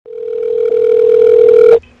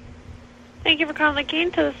Thank you for calling La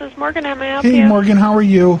Quinta. This is Morgan. How may I help Hey, you? Morgan, how are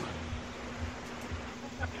you?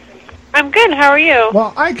 I'm good. How are you?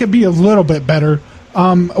 Well, I could be a little bit better.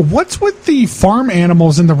 What's with the farm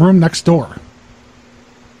animals in the room next door?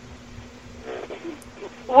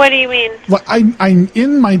 What do you mean? Well, I'm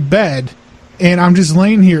in my bed, and I'm just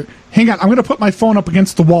laying here. Hang on, I'm going to put my phone up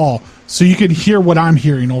against the wall so you can hear what I'm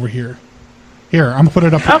hearing over here. Here, I'm going to put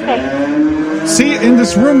it up. Okay. See, in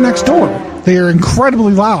this room next door, they are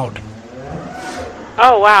incredibly loud.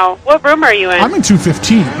 Oh, wow. What room are you in? I'm in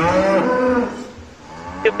 215.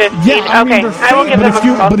 215? Yeah, I mean, okay. I will give them a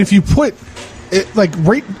call. But if you put it, like,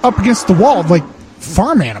 right up against the wall, like,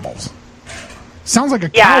 farm animals. Sounds like a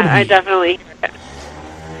cow to me. Yeah, I definitely...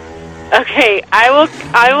 Okay, I will...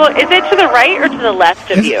 Is it to the right or to the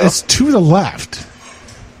left of you? It's to the left.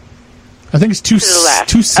 I think it's two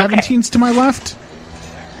 17s to my left.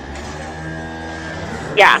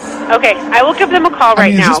 Yeah. Okay, I will give them a call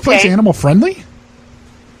right now, Is this place animal friendly?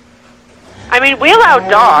 I mean, we allow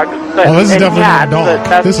dogs, but this is definitely cats, not a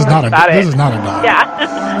dog. This is not a dog.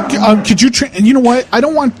 Yeah. Could you? And you know what? I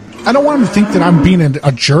don't want him to think that I'm being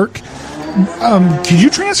a jerk. Could you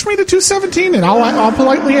transfer me to 217 and I'll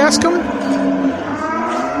politely ask him?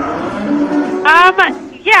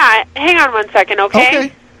 Yeah. Hang on one second,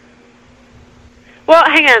 okay? Well,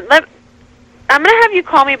 hang on. I'm gonna have you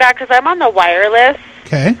call me back because I'm on the wireless.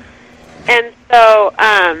 Okay. And so,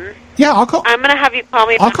 yeah, I'll call. I'm gonna have you call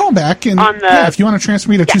me. I'll call back and if you want to transfer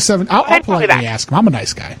me to 217, I'll politely ask him. I'm a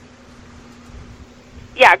nice guy.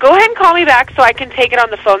 Yeah, go ahead and call me back so I can take it on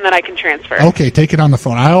the phone that I can transfer. Okay, take it on the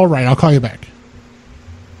phone. All right, I'll call you back.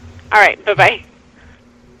 All right, bye-bye.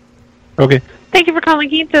 Okay. Thank you for calling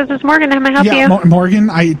Quinta. This is Morgan. How may I help you? Morgan,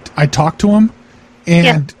 I talked to him,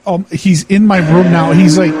 and he's in my room now.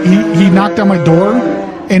 He's like, he knocked on my door,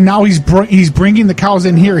 and now he's bringing the cows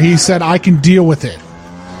in here. He said, I can deal with it.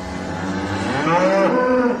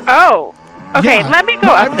 Oh, okay. Let me go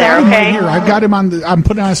up there, okay? Right here. I've got him I'm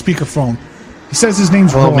putting on a speakerphone. He says his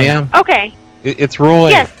name's Roy. Ma'am. Okay. It's Roy.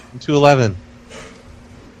 Yes. 211.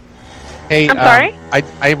 Hey, I'm sorry?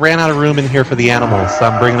 I ran out of room in here for the animals, so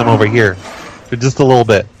I'm bringing them over here for just a little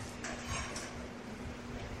bit.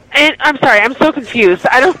 And I'm sorry, I'm so confused.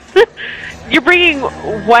 I don't. You're bringing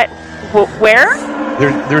what? Where?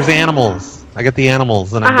 There's animals. I got the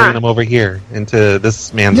animals, and I'm bringing them over here into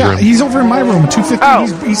this man's room. Yeah, he's over in my room,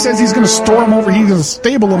 250. He says he's going to store them over. He's going to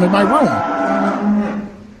stable them in my room.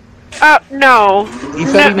 No. He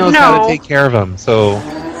said he knows how to take care of them, so...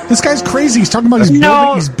 This guy's crazy. He's talking about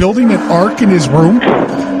he's building an ark in his room.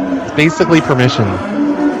 It's basically permission.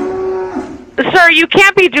 Sir, you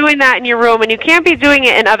can't be doing that in your room, and you can't be doing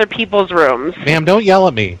it in other people's rooms. Ma'am, don't yell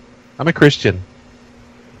at me. I'm a Christian.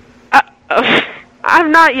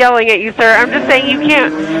 I'm not yelling at you, sir. I'm just saying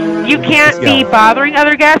you can't be bothering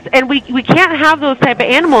other guests, and we can't have those type of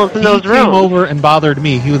animals in those rooms. He came over and bothered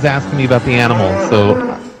me. He was asking me about the animals,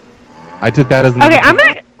 so I took that as an okay.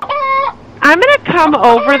 I'm gonna come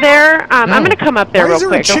over there. I'm gonna come up there real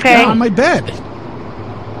quick. Why is there a chicken on my bed?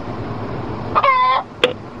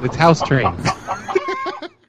 It's house trained.